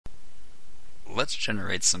let's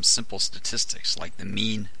generate some simple statistics like the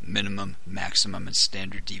mean, minimum, maximum, and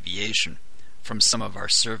standard deviation from some of our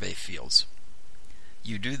survey fields.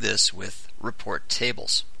 You do this with report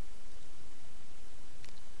tables.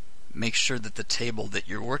 Make sure that the table that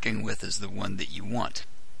you're working with is the one that you want.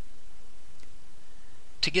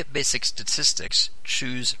 To get basic statistics,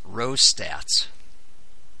 choose Row Stats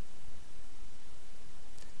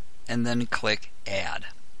and then click Add.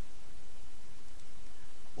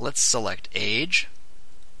 Let's select age,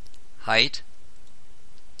 height,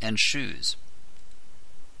 and shoes.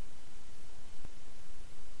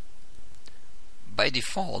 By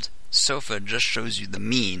default, SOFA just shows you the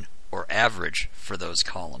mean or average for those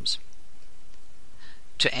columns.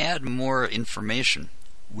 To add more information,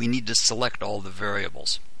 we need to select all the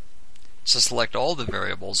variables. To select all the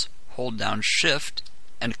variables, hold down Shift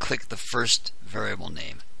and click the first variable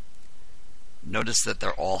name. Notice that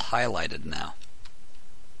they're all highlighted now.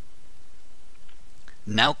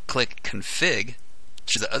 Now click Config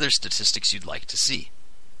to the other statistics you'd like to see.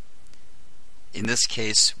 In this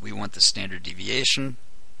case, we want the standard deviation,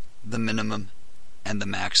 the minimum, and the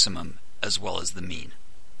maximum, as well as the mean.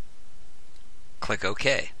 Click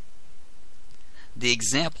OK. The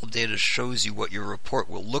example data shows you what your report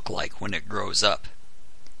will look like when it grows up.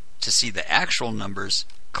 To see the actual numbers,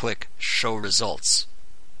 click Show Results,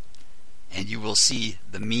 and you will see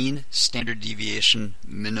the mean, standard deviation,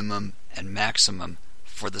 minimum, and maximum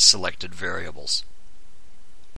for the selected variables.